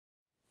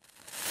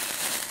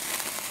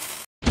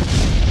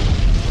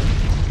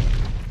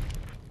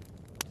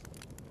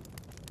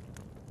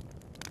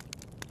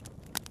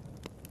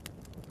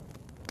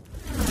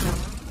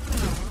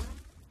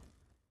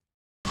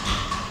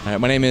All right,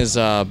 my name is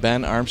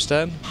Ben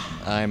Armstead.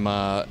 I'm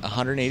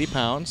 180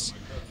 pounds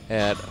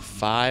at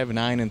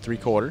 5'9"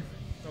 3/4".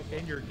 Okay,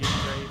 and you're getting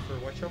ready for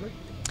what show?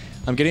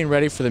 I'm getting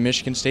ready for the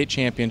Michigan State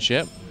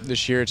Championship.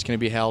 This year it's going to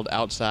be held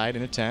outside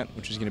in a tent,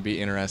 which is going to be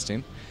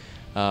interesting.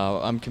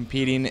 I'm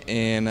competing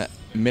in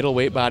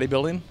middleweight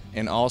bodybuilding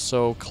and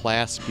also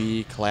Class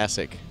B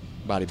Classic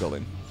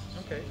Bodybuilding.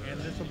 Okay, and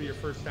this will be your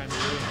first time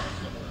doing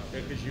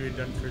it, because you had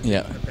done Physique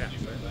Yeah. in the past,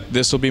 right?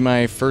 This will be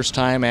my first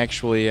time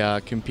actually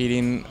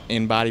competing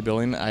in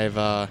bodybuilding.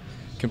 I've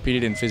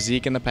competed in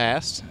Physique in the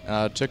past.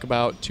 Took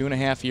about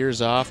 2.5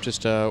 years off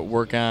just to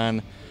work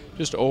on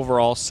just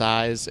overall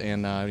size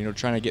and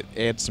trying to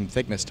add some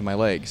thickness to my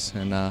legs.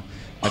 And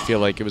I feel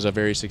like it was a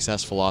very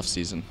successful off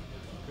season.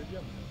 Good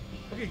job.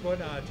 Okay, go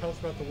ahead and tell us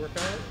about the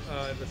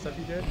workout, the stuff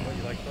you did, what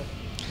you liked about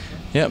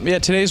it. Yeah.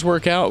 Today's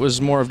workout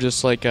was more of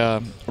just like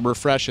a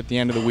refresh at the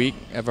end of the week.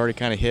 I've already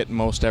kind of hit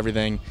most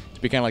everything. To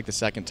be kind of like the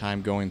second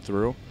time going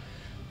through.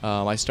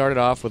 I started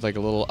off with like a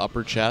little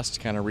upper chest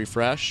kind of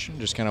refresh,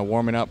 just kind of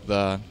warming up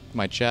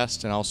my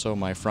chest and also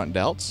my front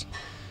delts.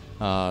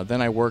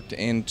 Then I worked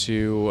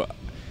into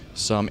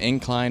some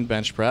incline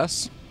bench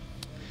press.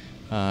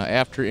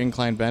 After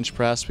incline bench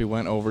press, we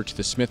went over to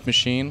the Smith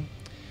machine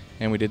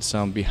and we did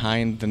some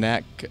behind the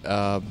neck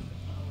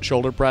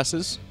shoulder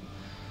presses.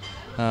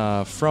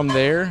 From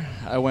there,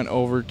 I went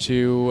over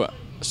to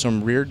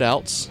some rear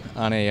delts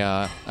on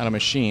a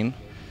machine.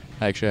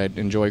 Actually, I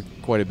enjoy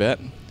quite a bit.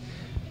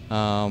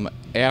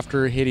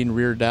 After hitting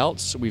rear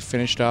delts, we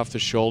finished off the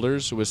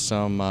shoulders with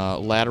some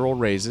lateral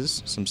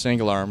raises, some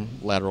single arm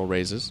lateral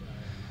raises.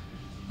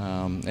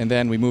 And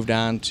then we moved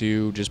on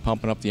to just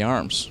pumping up the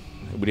arms.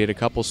 We did a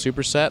couple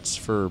supersets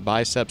for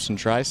biceps and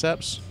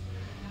triceps.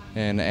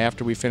 And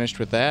after we finished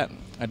with that,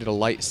 I did a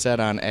light set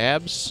on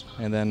abs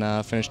and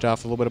then finished off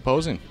with a little bit of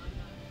posing.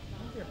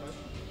 Okay,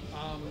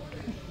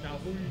 now,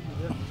 who you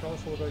work? Tell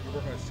us a little bit. You're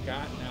working with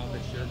Scott now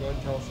this year. Go ahead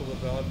and tell us a little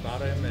bit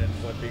about him and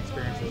what the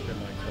experience has been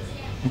like for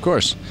him. Of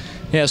course.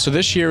 Yeah, so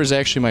this year was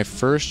actually my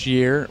first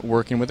year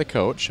working with a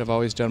coach. I've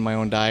always done my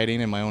own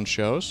dieting and my own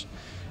shows.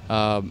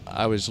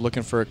 I was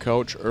looking for a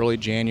coach early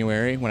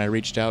January when I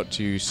reached out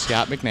to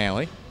Scott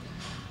McNally.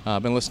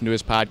 I've been listening to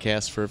his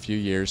podcast for a few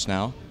years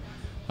now.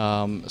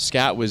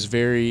 Scott was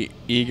very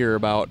eager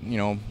about,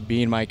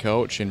 being my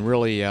coach and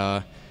really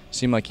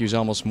seemed like he was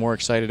almost more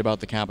excited about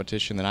the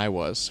competition than I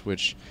was,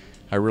 which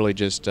I really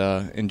just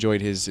enjoyed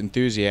his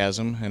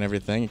enthusiasm and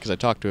everything because I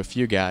talked to a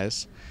few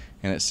guys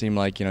and it seemed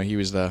like, he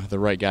was the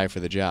right guy for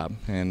the job.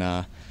 And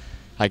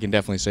I can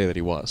definitely say that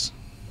he was.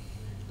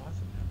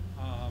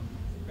 Awesome.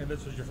 And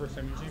this was your first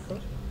time using a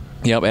coach?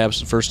 Yep,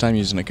 absolutely. First time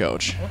using a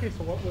coach. Okay,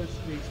 so what was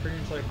the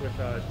experience like with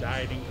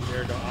dieting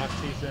compared to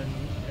off-season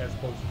as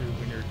opposed to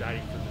when you're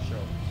dieting for the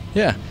show?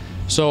 Yeah,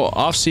 so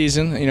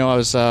off-season, I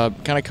was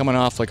kind of coming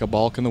off like a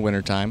bulk in the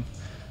wintertime.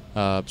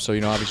 So,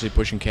 obviously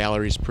pushing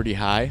calories pretty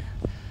high.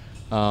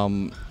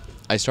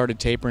 I started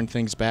tapering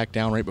things back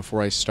down right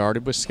before I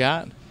started with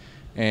Scott.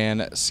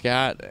 And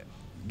Scott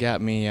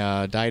got me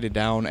dieted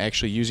down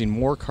actually using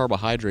more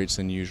carbohydrates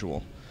than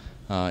usual.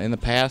 In the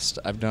past,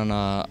 I've done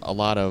a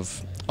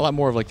lot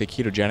more of like the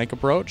ketogenic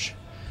approach,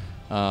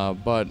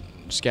 but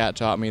Scott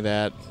taught me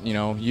that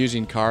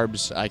using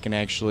carbs, I can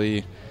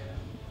actually,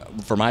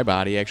 for my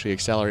body, actually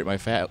accelerate my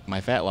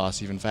fat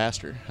loss even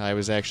faster. I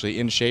was actually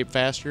in shape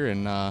faster,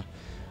 and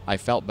I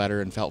felt better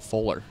and felt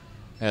fuller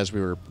as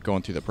we were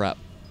going through the prep.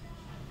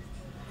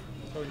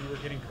 So you were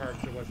getting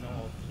carbs, it wasn't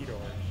all keto?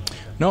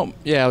 No,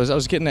 yeah, I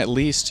was getting at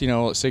least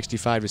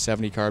 65 to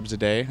 70 carbs a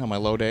day on my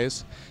low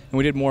days, and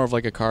we did more of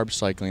like a carb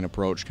cycling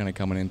approach, kind of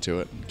coming into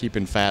it,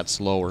 keeping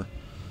fats lower. Okay.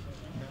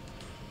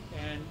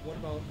 And what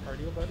about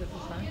cardio budget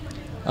this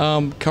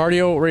time?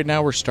 Cardio right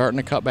now we're starting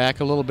to cut back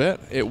a little bit.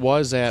 It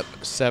was at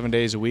 7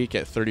 days a week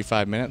at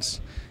 35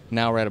 minutes.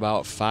 Now we're at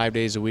about 5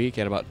 days a week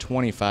at about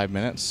 25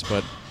 minutes.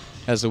 But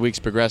as the weeks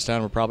progress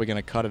on, we're probably going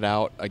to cut it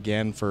out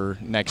again for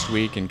next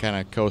week and kind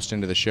of coast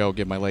into the show,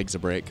 give my legs a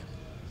break.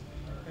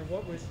 And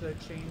what was the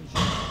change in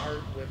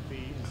heart with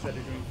instead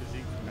of doing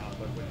Physique from now,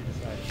 what did you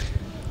decide?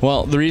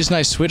 Well, the reason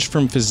I switched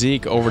from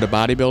Physique over to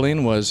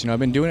bodybuilding was, I've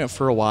been doing it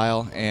for a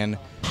while, and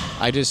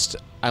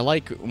I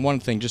like one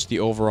thing, just the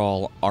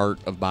overall art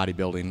of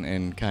bodybuilding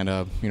and kind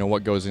of,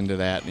 what goes into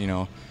that,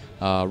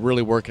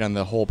 really working on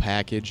the whole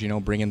package,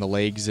 bringing the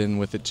legs in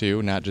with it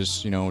too, not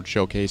just,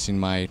 showcasing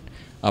my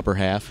upper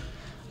half.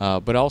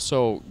 But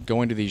also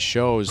going to these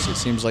shows, it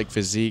seems like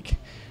Physique,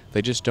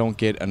 they just don't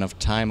get enough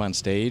time on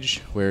stage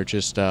where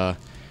just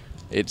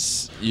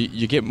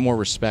you get more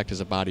respect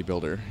as a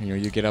bodybuilder.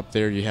 You get up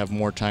there, you have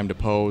more time to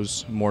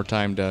pose, more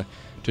time to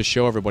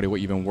show everybody what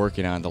you've been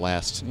working on the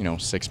last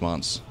 6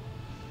 months.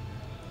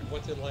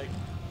 What's it like,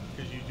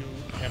 because you do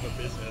have a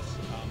business,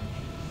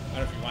 I don't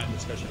know if you want to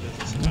discuss your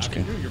business,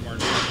 Okay. You're more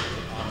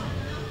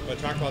but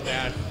talk about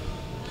that,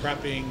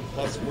 prepping,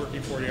 plus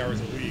working 40 hours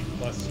a week,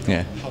 plus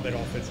how that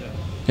all fits in.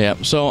 Yeah,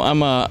 so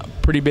I'm a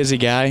pretty busy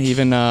guy.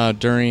 Even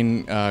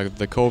during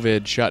the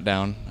COVID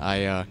shutdown,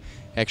 I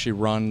actually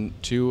run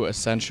 2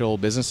 essential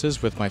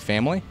businesses with my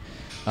family.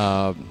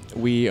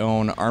 We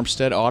own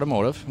Armstead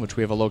Automotive, which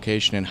we have a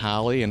location in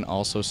Holly and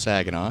also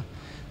Saginaw.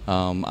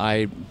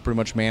 I pretty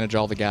much manage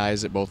all the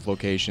guys at both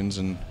locations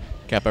and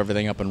kept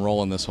everything up and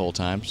rolling this whole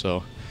time.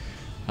 So,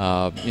 so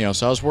I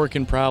was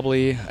working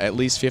probably at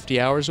least 50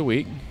 hours a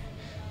week.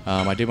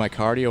 I do my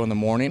cardio in the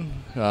morning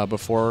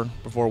before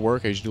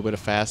work. I usually do a bit of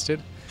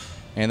fasted,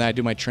 and then I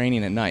do my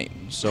training at night.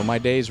 So my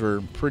days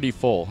were pretty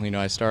full.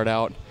 I start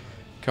out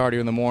cardio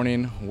in the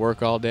morning,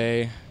 work all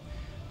day,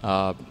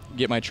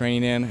 get my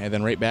training in, and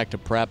then right back to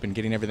prep and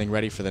getting everything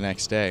ready for the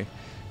next day.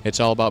 It's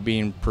all about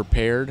being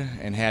prepared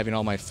and having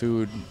all my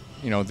food,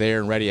 there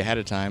and ready ahead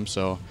of time.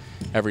 So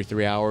every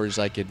 3 hours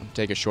I could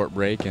take a short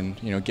break and,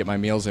 get my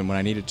meals in when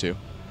I needed to.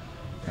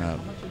 How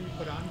much have you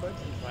put on, bud,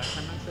 since last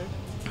time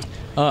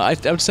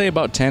I would say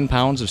about 10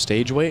 pounds of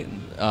stage weight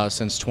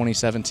since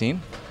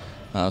 2017.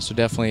 So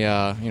definitely,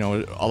 a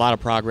lot of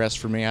progress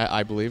for me,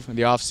 I believe. In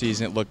the off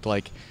season, it looked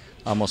like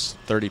almost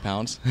 30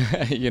 pounds,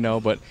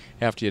 but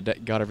after you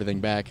got everything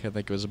back, I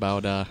think it was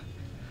about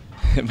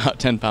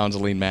 10 pounds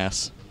of lean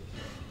mass.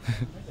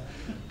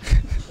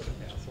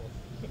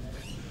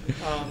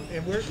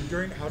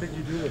 And how did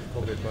you do with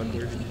COVID, bud?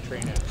 Where did you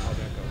train at? How'd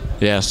that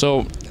go? Yeah,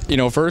 so,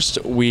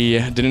 first we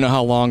didn't know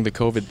how long the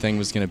COVID thing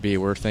was going to be.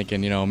 We're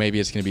thinking, maybe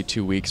it's going to be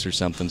 2 weeks or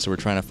something, so we're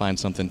trying to find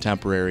something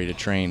temporary to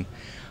train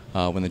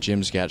when the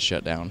gyms got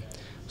shut down.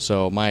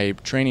 So my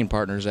training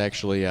partner is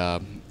actually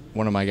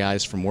one of my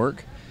guys from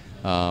work,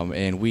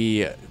 and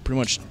we pretty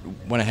much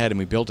went ahead and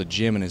we built a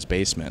gym in his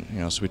basement.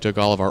 So we took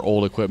all of our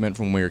old equipment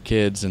from when we were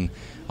kids and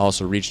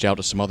also reached out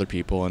to some other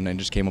people and then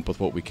just came up with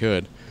what we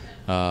could.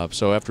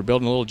 So after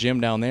building a little gym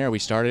down there, we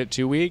started at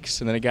 2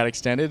 weeks, and then it got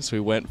extended, so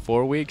we went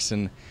 4 weeks,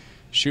 and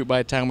shoot, by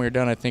the time we were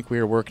done, I think we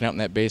were working out in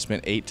that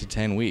basement 8 to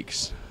 10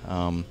 weeks.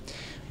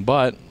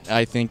 But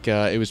I think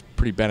it was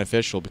pretty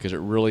beneficial because it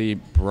really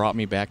brought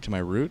me back to my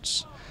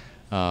roots.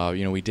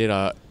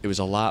 It was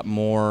a lot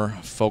more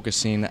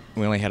focusing.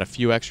 We only had a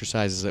few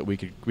exercises that we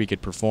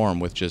could perform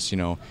with just,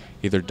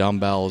 either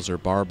dumbbells or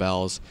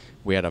barbells.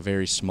 We had a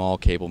very small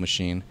cable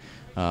machine.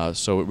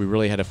 So we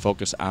really had to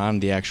focus on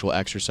the actual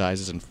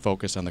exercises and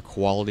focus on the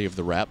quality of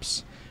the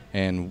reps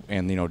and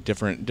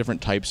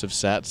different types of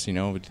sets,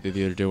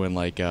 either doing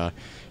like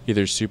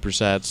either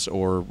supersets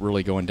or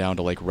really going down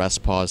to like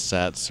rest pause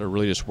sets or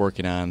really just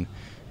working on,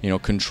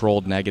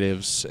 controlled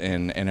negatives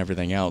and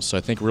everything else. So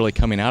I think really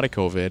coming out of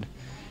COVID,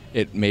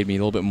 it made me a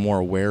little bit more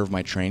aware of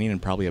my training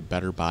and probably a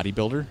better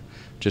bodybuilder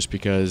just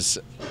because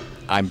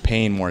I'm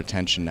paying more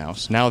attention now.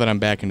 So now that I'm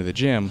back into the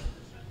gym,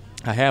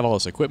 I have all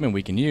this equipment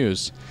we can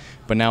use,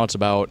 but now it's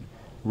about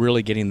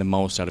really getting the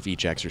most out of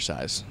each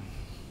exercise.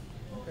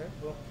 Okay,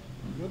 well,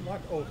 good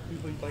luck. Oh,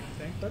 people you'd like to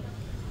thank, bud?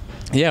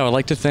 Yeah, I'd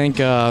like to thank,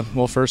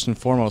 first and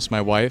foremost,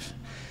 my wife.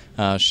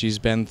 She's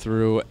been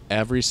through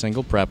every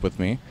single prep with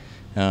me,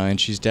 and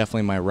she's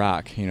definitely my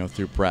rock,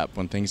 through prep.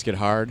 When things get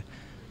hard,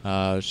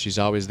 she's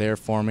always there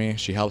for me.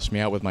 She helps me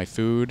out with my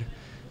food,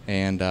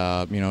 and,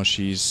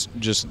 she's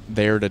just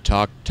there to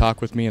talk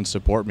with me and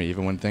support me,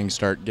 even when things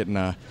start getting,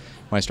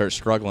 when I start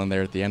struggling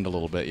there at the end a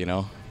little bit,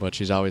 but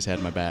she's always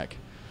had my back.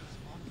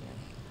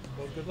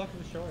 Well, good luck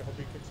with the show. I hope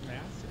you kick some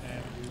ass,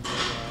 and we will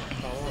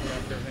follow up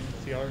after everything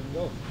and see how it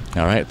goes.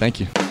 All right, thank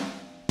you.